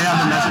off the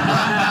message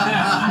board.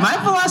 My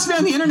philosophy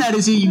on the internet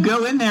is you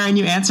go in there and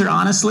you answer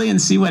honestly and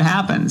see what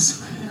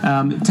happens.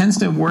 It tends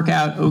to work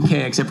out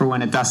okay, except for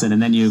when it doesn't,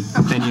 and then you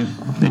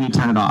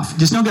turn it off.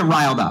 Just don't get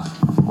riled up.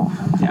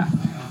 Yeah.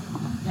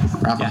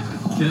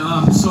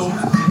 Yeah. So,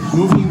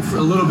 moving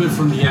a little bit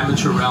from the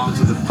amateur realm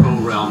into the pro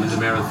realm in the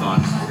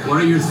marathon,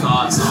 what are your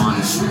thoughts on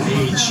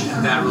age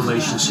and that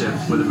relationship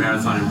with the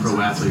marathon and pro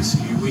athletes?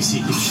 We see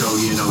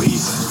Kipchoge, you know,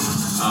 he's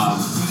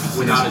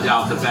without a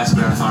doubt the best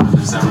marathoner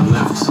that's ever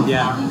lived so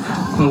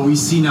far. But we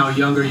see now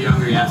younger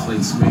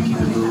athletes making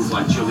the move,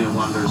 like Julian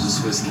Wonders, a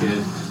Swiss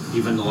kid,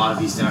 even a lot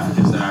of East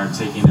Africans that are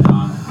taking it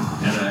on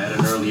at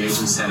an early age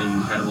and setting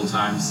incredible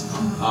times.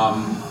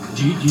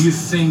 Do you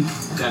think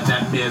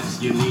that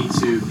myth, you need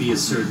to be a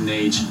certain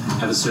age,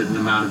 have a certain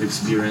amount of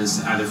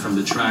experience, either from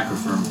the track or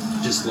from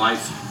just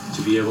life,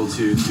 to be able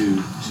to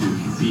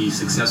be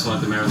successful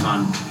at the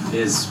marathon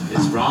is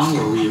wrong,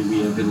 or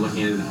we have been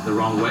looking at it the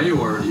wrong way,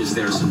 or is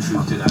there some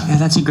truth to that? Yeah,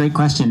 that's a great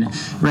question.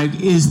 Right?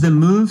 Is the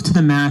move to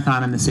the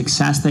marathon and the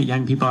success that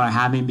young people are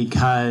having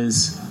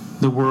because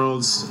the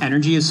world's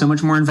energy is so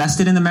much more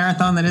invested in the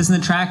marathon than is in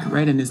the track,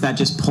 right? And is that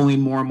just pulling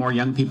more and more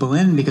young people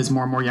in because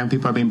more and more young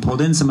people are being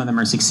pulled in? Some of them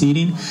are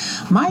succeeding.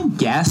 My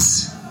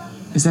guess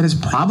is that it's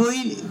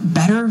probably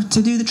better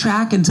to do the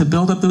track and to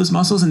build up those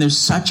muscles. And there's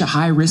such a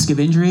high risk of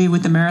injury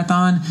with the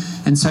marathon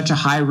and such a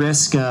high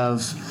risk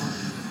of,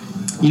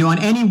 you know, on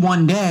any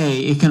one day,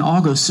 it can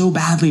all go so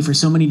badly for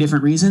so many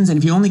different reasons. And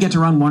if you only get to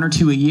run 1 or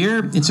 2 a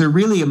year, it's a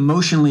really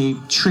emotionally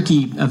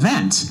tricky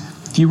event.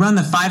 If you run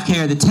the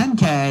 5K or the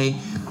 10K,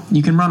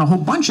 you can run a whole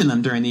bunch of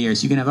them during the year.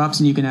 So you can have ups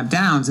and you can have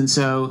downs. And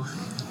so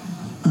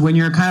when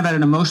you're kind of at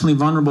an emotionally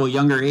vulnerable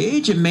younger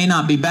age, it may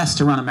not be best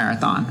to run a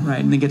marathon,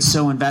 right? And they get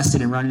so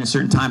invested in running a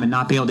certain time and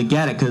not be able to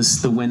get it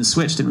because the wind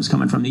switched and was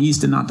coming from the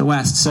east and not the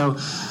west. So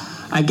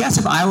I guess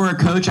if I were a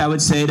coach, I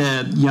would say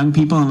to young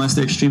people, unless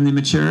they're extremely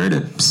mature,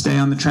 to stay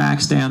on the track,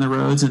 stay on the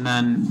roads, and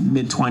then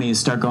mid-20s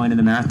start going to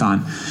the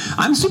marathon.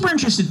 I'm super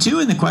interested, too,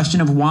 in the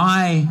question of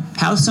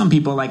how some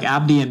people like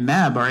Abdi and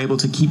Meb are able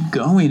to keep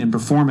going and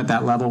perform at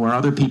that level where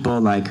other people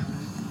like,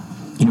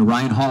 you know,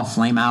 Ryan Hall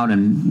flame out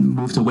and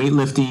move to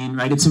weightlifting,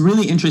 right? It's a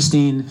really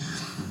interesting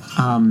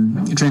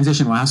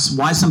transition. Why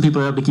some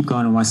people are able to keep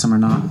going and why some are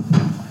not.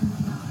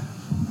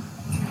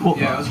 Well,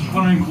 yeah, I was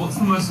wondering, what's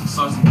the most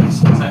exciting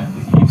piece of tech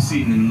that you've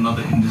seen in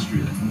another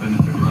industry that can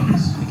benefit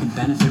runners? That can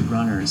benefit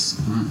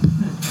runners.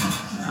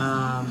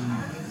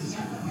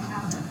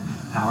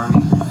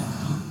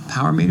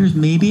 Power meters,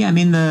 maybe. I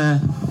mean,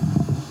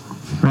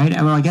 right?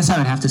 Well, I guess I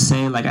would have to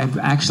say, like, I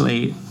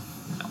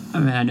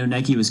know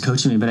Nike was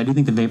coaching me, but I do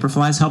think the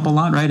Vaporflies help a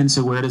lot, right? And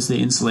so where does the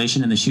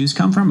insulation in the shoes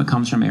come from? It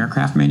comes from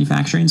aircraft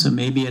manufacturing. So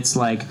maybe it's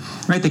like,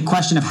 right, the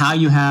question of how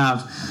you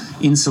have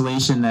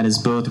insulation that is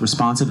both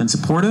responsive and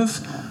supportive,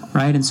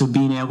 right? And so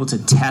being able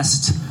to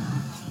test,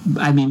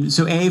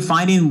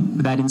 finding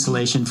that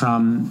insulation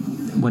from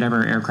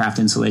whatever aircraft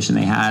insulation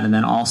they had, and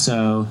then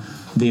also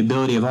the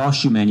ability of all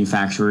shoe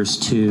manufacturers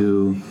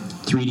to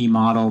 3D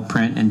model,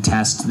 print, and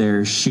test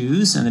their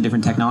shoes and the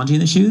different technology in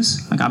the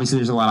shoes. Like obviously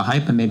there's a lot of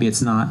hype, and maybe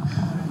it's not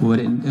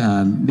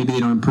maybe they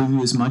don't improve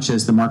you as much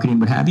as the marketing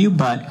would have you,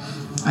 but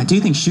I do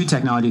think shoe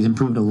technology has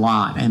improved a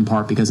lot in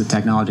part because of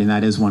technology, and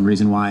that is one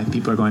reason why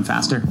people are going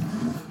faster.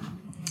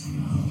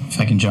 If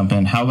I can jump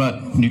in, how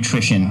about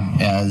nutrition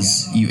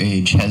as you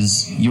age?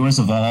 Has yours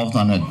evolved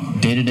on a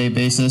day-to-day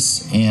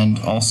basis, and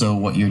also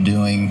what you're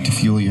doing to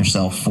fuel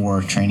yourself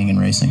for training and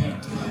racing?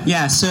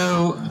 Yeah,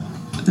 so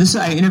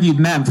I interviewed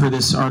Meb for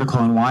this article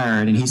on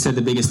Wired, and he said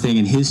the biggest thing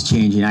in his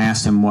changing, I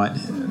asked him what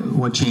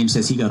changed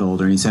as he got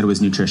older, and he said it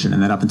was nutrition,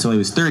 and that up until he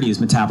was 30, his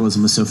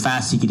metabolism was so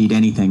fast he could eat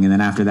anything, and then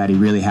after that he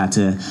really had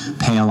to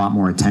pay a lot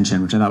more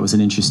attention, which I thought was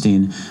an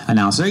interesting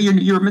analysis.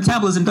 Your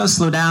metabolism does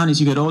slow down as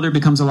you get older. It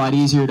becomes a lot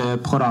easier to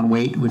put on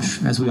weight,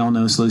 which, as we all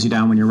know, slows you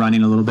down when you're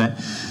running a little bit.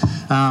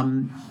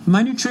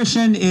 My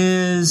nutrition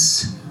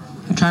is,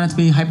 I try not to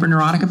be hyper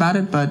neurotic about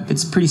it, but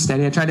it's pretty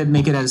steady. I try to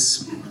make it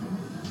as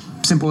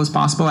simple as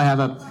possible. I have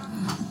a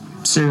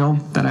cereal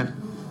that I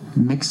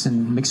mix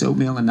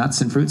oatmeal and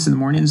nuts and fruits in the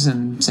mornings,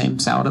 and same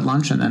salad at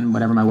lunch, and then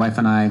whatever my wife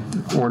and I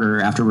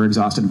order after we're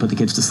exhausted and put the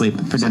kids to sleep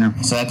for dinner.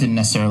 So that didn't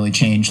necessarily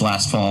change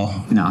last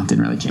fall? No, it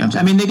didn't really change.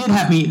 I mean, they did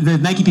have me, the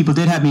Nike people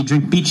did have me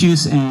drink beet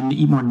juice and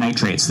eat more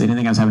nitrates. They didn't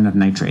think I was having enough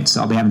nitrates,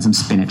 so I'll be having some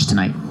spinach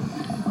tonight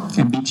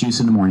and beet juice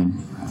in the morning.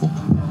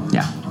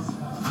 Yeah.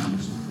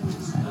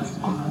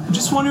 I'm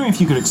just wondering if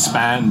you could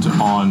expand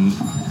on,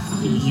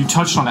 you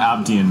touched on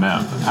Abdi and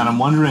Meb, and I'm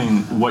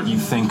wondering what you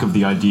think of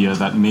the idea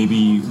that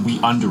maybe we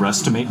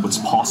underestimate what's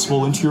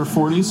possible into your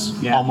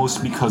 40s,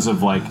 almost because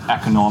of like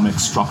economic,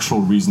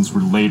 structural reasons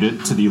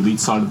related to the elite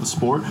side of the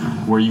sport,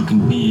 where you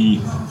can be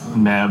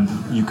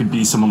Meb, you could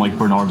be someone like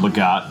Bernard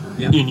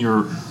Lagat in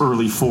your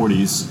early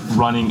 40s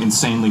running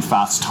insanely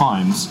fast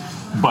times,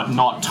 but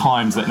not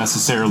times that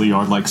necessarily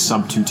are like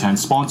sub 210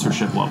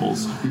 sponsorship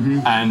levels.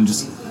 And,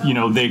 you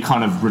know, they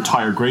kind of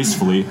retire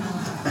gracefully,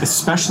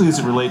 especially as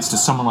it relates to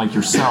someone like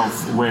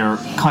yourself, where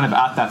kind of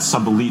at that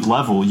sub-elite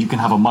level, you can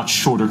have a much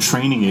shorter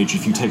training age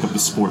if you take up the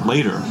sport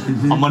later.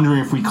 I'm wondering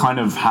if we kind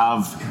of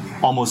have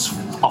almost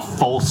a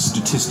false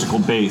statistical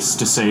base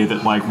to say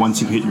that, like,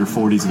 once you hit your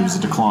 40s, there's a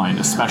decline,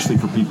 especially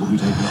for people who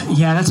take it up.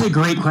 Yeah, that's a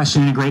great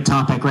question and a great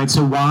topic, right?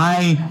 So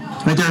why,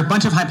 right, there are a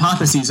bunch of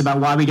hypotheses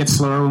about why we get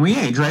slower when we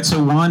age, right?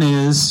 So one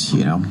is,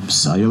 you know,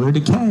 cellular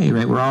decay,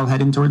 right? We're all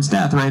heading towards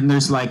death, right? And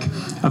there's like,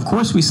 of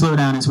course we slow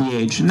down as we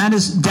age, and that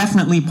is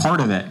definitely part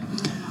of it.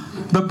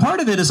 But part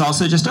of it is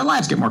also just our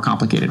lives get more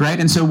complicated, right?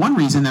 And so one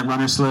reason that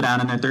runners slow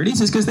down in their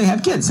 30s is because they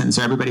have kids. And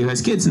so everybody who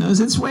has kids knows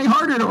it's way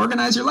harder to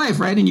organize your life,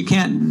 right? And you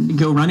can't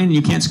go running and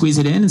you can't squeeze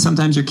it in. And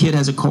sometimes your kid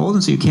has a cold,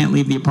 and so you can't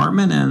leave the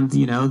apartment, and,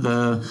 you know,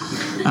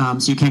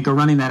 so you can't go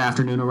running that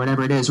afternoon or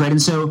whatever it is, right?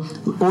 And so,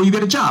 or you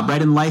get a job,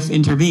 right? And life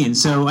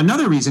intervenes. So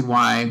another reason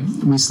why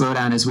we slow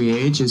down as we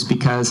age is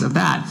because of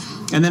that.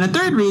 And then a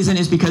third reason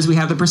is because we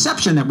have the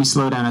perception that we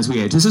slow down as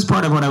we age. This is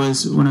part of what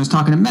when I was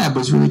talking to Meb,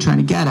 was really trying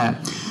to get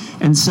at.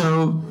 And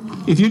so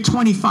if you're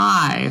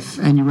 25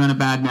 and you run a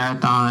bad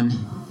marathon,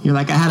 you're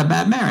like, I had a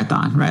bad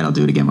marathon, right? I'll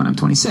do it again when I'm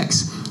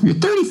 26. If you're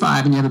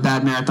 35 and you have a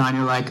bad marathon,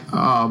 you're like,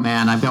 oh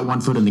man, I've got one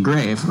foot in the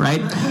grave,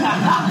 right?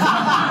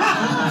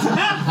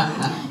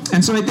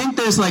 And so I think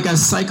there's like a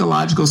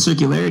psychological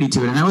circularity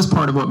to it. And that was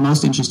part of what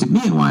most interested me,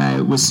 and why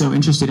I was so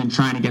interested in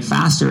trying to get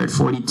faster at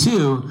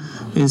 42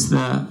 is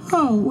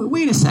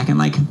wait a second,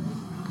 like,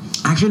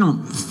 I actually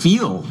don't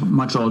feel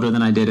much older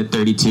than I did at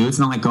 32. It's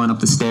not like going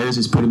up the stairs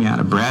is putting me out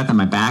of breath and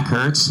my back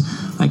hurts.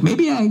 Like,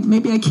 maybe I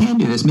can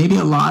do this. Maybe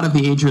a lot of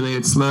the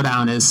age-related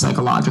slowdown is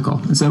psychological.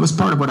 And so that was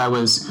part of what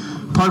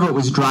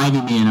was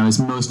driving me and I was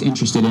most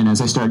interested in as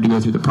I started to go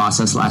through the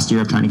process last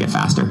year of trying to get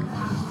faster.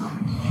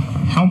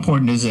 How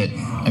important is it?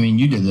 I mean,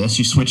 you did this.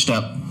 You switched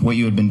up what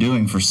you had been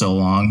doing for so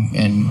long,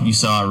 and you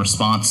saw a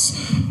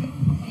response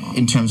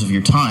in terms of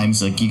your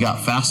times. Like, you got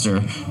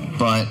faster,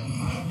 but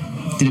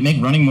did it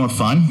make running more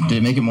fun? Did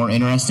it make it more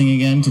interesting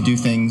again to do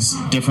things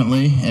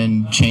differently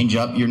and change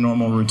up your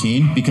normal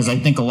routine? Because I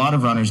think a lot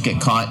of runners get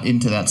caught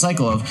into that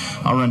cycle of,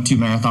 I'll run 2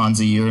 marathons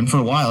a year, and for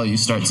a while you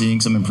start seeing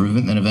some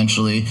improvement, then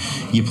eventually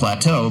you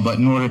plateau. But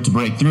in order to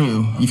break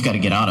through, you've got to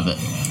get out of it.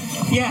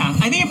 Yeah,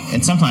 I think,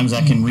 and sometimes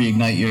that can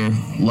reignite your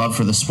love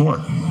for the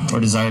sport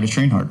or desire to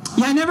train hard.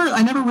 Yeah, I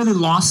never really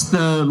lost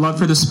the love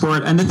for the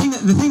sport, and the thing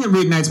that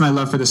reignites my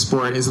love for the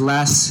sport is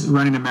less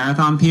running a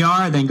marathon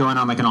PR than going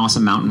on like an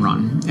awesome mountain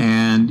run.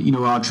 And, you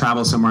know, I'll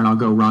travel somewhere and I'll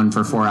go run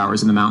for 4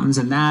 hours in the mountains,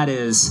 and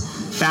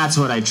that's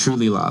what I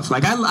truly love.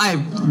 Like, I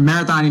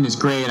marathoning is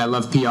great. I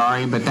love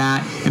PRing, but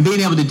and being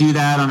able to do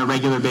that on a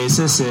regular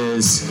basis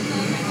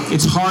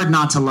it's hard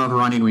not to love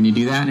running when you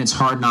do that, and it's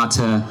hard not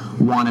to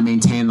want to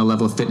maintain the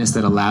level of fitness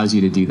that allows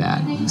you to do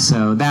that.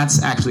 So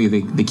that's actually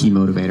the key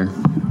motivator.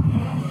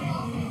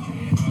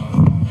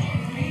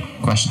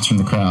 Questions from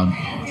the crowd?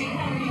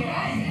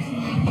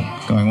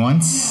 Going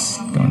once,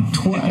 going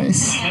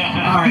twice.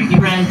 All right, you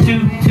ran two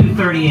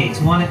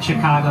 238s, one at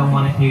Chicago,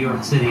 one at New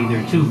York City.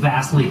 They're two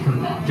vastly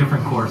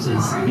different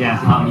courses.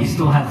 Yeah. You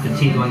still have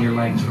fatigue on your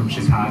legs from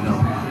Chicago.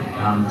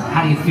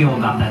 How do you feel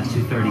about that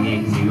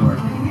 238 in New York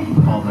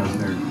with all those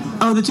there?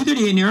 Oh, the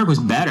 238 in New York was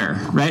better,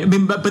 right? I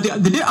mean, but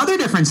the other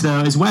difference,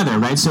 though, is weather,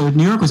 right? So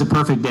New York was a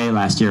perfect day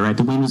last year, right?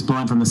 The wind was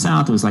blowing from the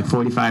south. It was like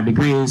 45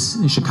 degrees.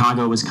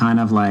 Chicago was kind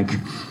of like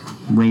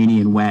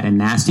rainy and wet and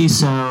nasty.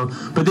 So,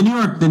 but the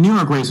New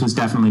York race was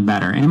definitely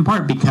better, and in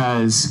part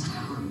because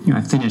I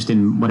finished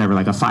in whatever,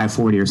 like a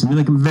 5:40 or something.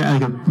 Like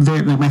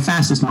my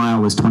fastest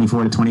mile was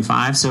 24 to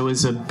 25, so it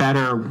was a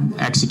better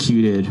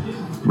executed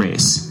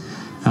race.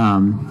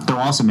 Though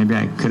also maybe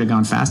I could have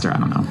gone faster. I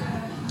don't know,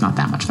 not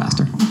that much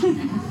faster.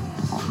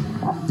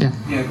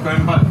 Yeah,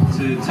 going back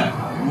to tech,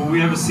 will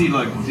we ever see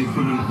like the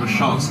equivalent of a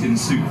shark skin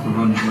suit for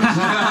running races?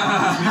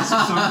 It makes you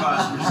so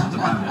fast, we just have to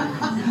ban it.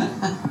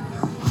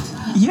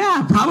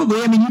 Yeah,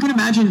 probably. I mean, you can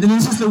imagine, and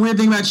this is the weird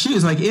thing about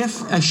shoes, like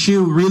if a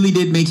shoe really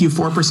did make you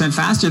 4%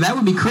 faster, that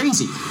would be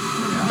crazy,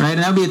 right? And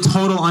that would be a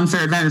total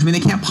unfair advantage. I mean, they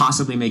can't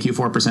possibly make you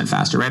 4%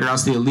 faster, right? Or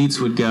else the elites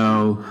would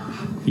go,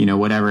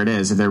 whatever it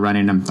is, if they're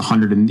running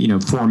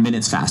 4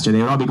 minutes faster,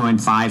 they would all be going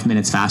 5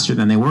 minutes faster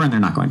than they were, and they're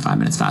not going 5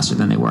 minutes faster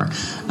than they were.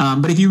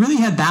 But if you really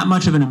had that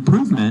much of an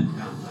improvement,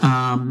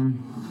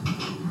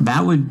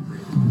 that would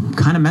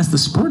kind of mess the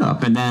sport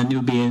up, and then it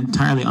would be an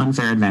entirely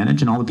unfair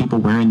advantage, and all the people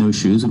wearing those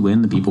shoes would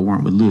win, the people who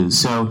weren't would lose.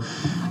 So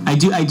I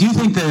do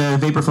think the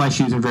Vaporfly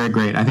shoes are very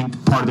great. I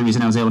think part of the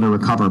reason I was able to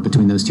recover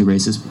between those two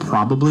races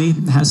probably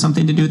has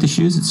something to do with the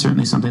shoes. It's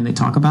certainly something they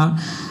talk about.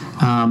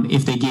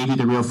 If they gave you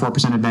the real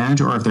 4%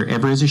 advantage, or if there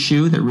ever is a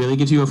shoe that really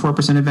gives you a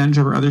 4% advantage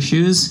over other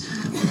shoes,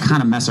 it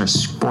kind of mess our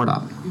sport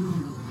up.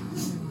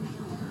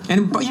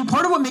 And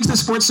part of what makes the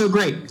sport so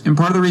great, and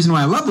part of the reason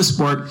why I love the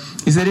sport,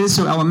 is that it is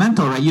so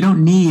elemental, right? You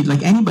don't need,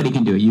 anybody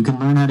can do it. You can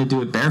learn how to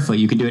do it barefoot.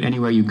 You can do it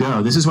anywhere you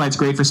go. This is why it's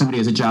great for somebody who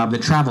has a job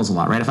that travels a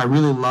lot, right? If I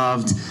really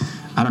loved,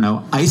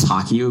 ice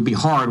hockey, it would be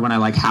hard when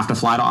I have to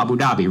fly to Abu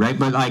Dhabi, right?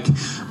 But I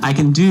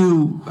can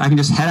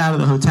just head out of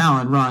the hotel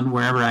and run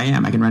wherever I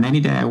am. I can run any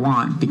day I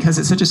want because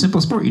it's such a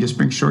simple sport. You just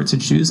bring shorts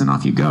and shoes and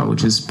off you go,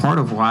 which is part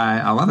of why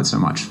I love it so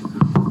much.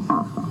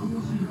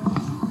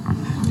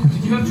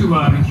 You have to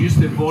reduce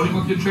the volume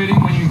of your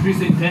training when you increase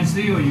the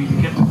intensity, or you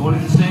kept the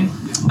volume the same?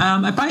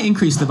 I probably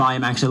increased the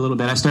volume actually a little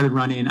bit. I started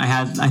running.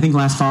 I think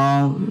last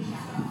fall,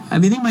 I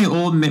think my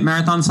old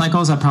marathon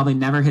cycles, I probably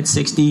never hit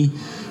 60.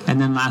 And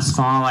then last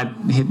fall, I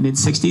hit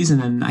mid-60s, and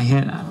then I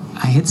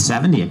hit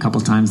 70 a couple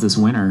times this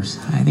winter.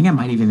 I think I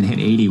might even hit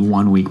 80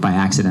 one week by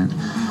accident.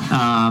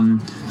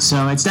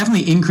 So it's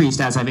definitely increased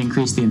as I've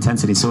increased the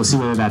intensity. So we'll see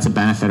whether that's a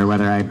benefit or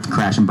whether I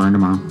crash and burn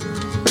tomorrow.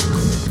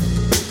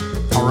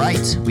 All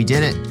right, we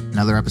did it.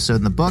 Another episode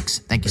in the books.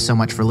 Thank you so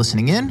much for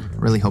listening in.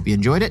 Really hope you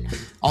enjoyed it.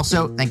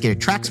 Also, thank you to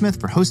Tracksmith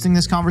for hosting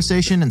this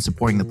conversation and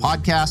supporting the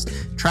podcast.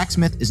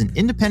 Tracksmith is an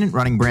independent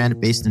running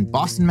brand based in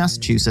Boston,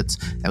 Massachusetts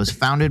that was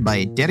founded by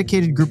a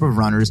dedicated group of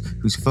runners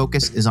whose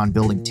focus is on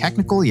building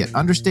technical yet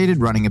understated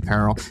running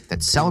apparel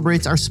that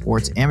celebrates our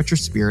sport's amateur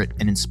spirit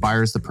and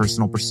inspires the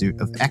personal pursuit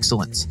of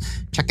excellence.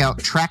 Check out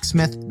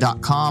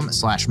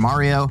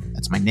tracksmith.com/Mario.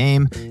 That's my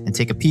name. And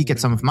take a peek at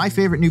some of my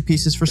favorite new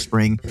pieces for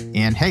spring.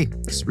 And hey,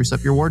 spruce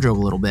up your wardrobe a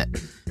little bit.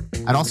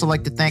 I'd also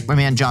like to thank my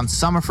man John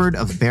Summerford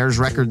of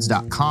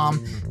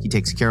BearsRecords.com. He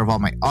takes care of all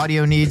my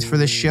audio needs for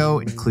this show,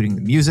 including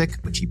the music,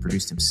 which he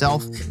produced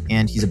himself,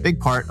 and he's a big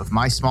part of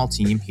my small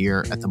team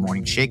here at the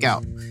Morning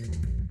Shakeout.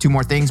 2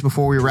 more things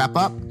before we wrap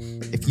up.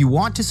 If you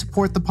want to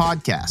support the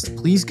podcast,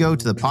 please go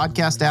to the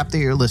podcast app that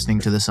you're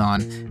listening to this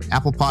on,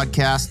 Apple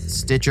Podcasts,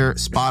 Stitcher,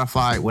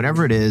 Spotify,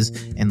 whatever it is,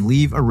 and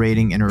leave a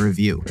rating and a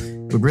review.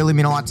 It would really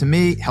mean a lot to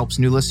me, helps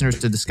new listeners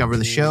to discover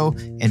the show,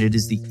 and it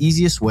is the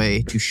easiest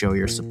way to show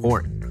your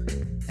support.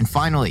 And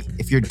finally,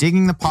 if you're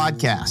digging the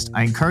podcast,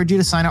 I encourage you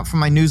to sign up for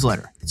my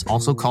newsletter. It's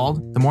also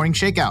called The Morning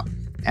Shakeout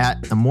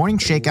at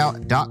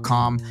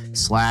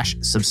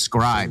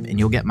themorningshakeout.com/subscribe. And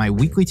you'll get my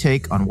weekly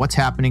take on what's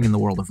happening in the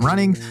world of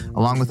running,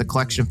 along with a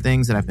collection of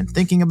things that I've been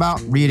thinking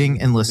about,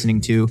 reading, and listening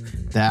to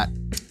that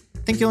I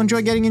think you'll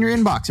enjoy getting in your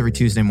inbox every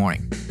Tuesday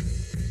morning.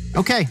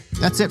 Okay,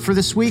 that's it for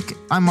this week.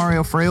 I'm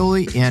Mario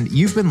Fraioli, and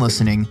you've been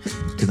listening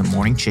to the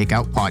Morning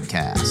Shakeout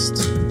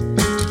Podcast.